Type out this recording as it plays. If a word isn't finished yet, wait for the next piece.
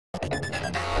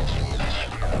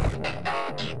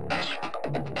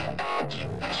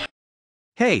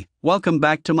Hey, welcome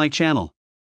back to my channel.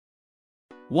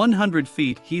 100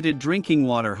 feet heated drinking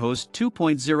water hose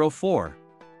 2.04.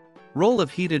 Roll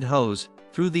of heated hose.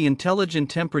 Through the intelligent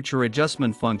temperature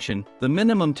adjustment function, the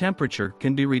minimum temperature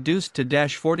can be reduced to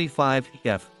 -45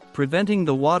 F, preventing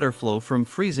the water flow from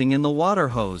freezing in the water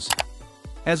hose.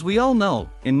 As we all know,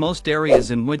 in most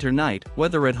areas in winter night,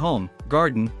 whether at home,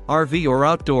 garden, RV or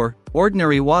outdoor,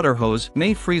 ordinary water hose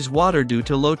may freeze water due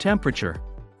to low temperature.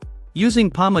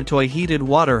 Using Pomatoy heated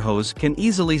water hose can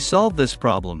easily solve this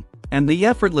problem, and the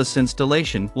effortless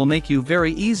installation will make you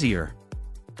very easier.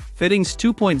 Fittings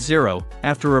 2.0.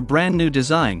 After a brand new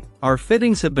design, our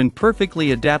fittings have been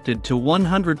perfectly adapted to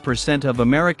 100% of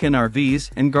American RVs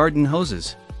and garden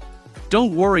hoses.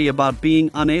 Don't worry about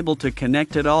being unable to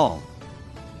connect at all.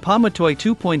 Pomatoy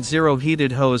 2.0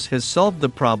 heated hose has solved the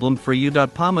problem for you.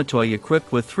 Pomatoy,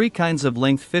 equipped with 3 kinds of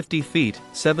length: 50 feet,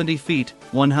 70 feet,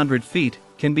 100 feet,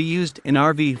 can be used in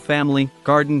RV, family,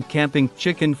 garden, camping,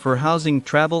 chicken for housing,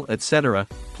 travel, etc.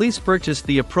 Please purchase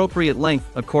the appropriate length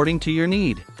according to your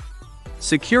need.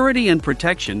 Security and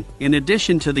protection. In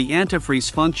addition to the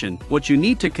antifreeze function, what you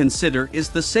need to consider is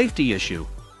the safety issue.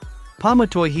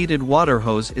 Pomatoy heated water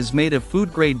hose is made of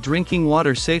food-grade drinking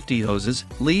water safety hoses,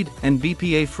 lead and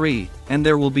BPA-free, and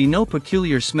there will be no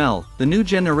peculiar smell. The new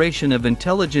generation of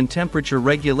intelligent temperature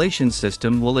regulation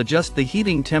system will adjust the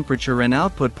heating temperature and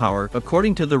output power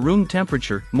according to the room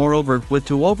temperature. Moreover, with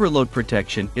 2 overload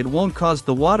protection, it won't cause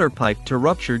the water pipe to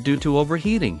rupture due to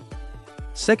overheating.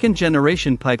 Second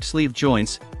generation pipe sleeve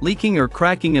joints. Leaking or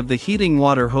cracking of the heating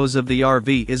water hose of the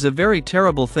RV is a very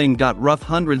terrible thing. Rough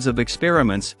hundreds of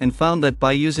experiments and found that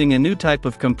by using a new type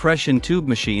of compression tube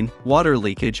machine, water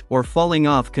leakage or falling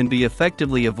off can be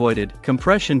effectively avoided.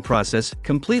 Compression process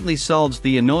completely solves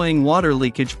the annoying water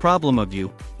leakage problem of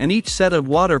you, and each set of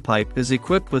water pipe is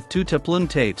equipped with 2 Teflon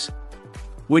tapes,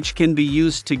 which can be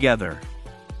used together.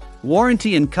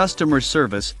 Warranty and customer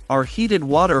service. Our heated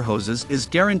water hoses is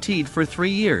guaranteed for 3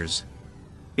 years.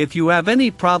 If you have any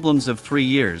problems of 3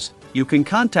 years, you can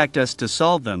contact us to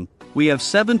solve them. We have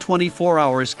 7/24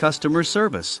 hours customer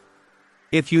service.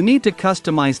 If you need to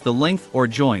customize the length or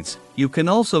joints, you can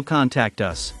also contact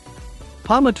us.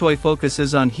 Pomatoy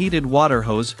focuses on heated water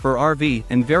hose for RV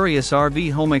and various RV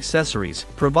home accessories,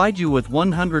 provide you with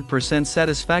 100%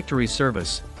 satisfactory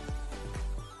service.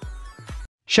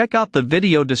 Check out the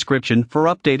video description for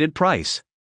updated price.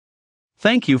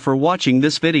 Thank you for watching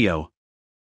this video.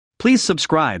 Please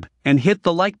subscribe and hit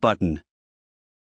the like button.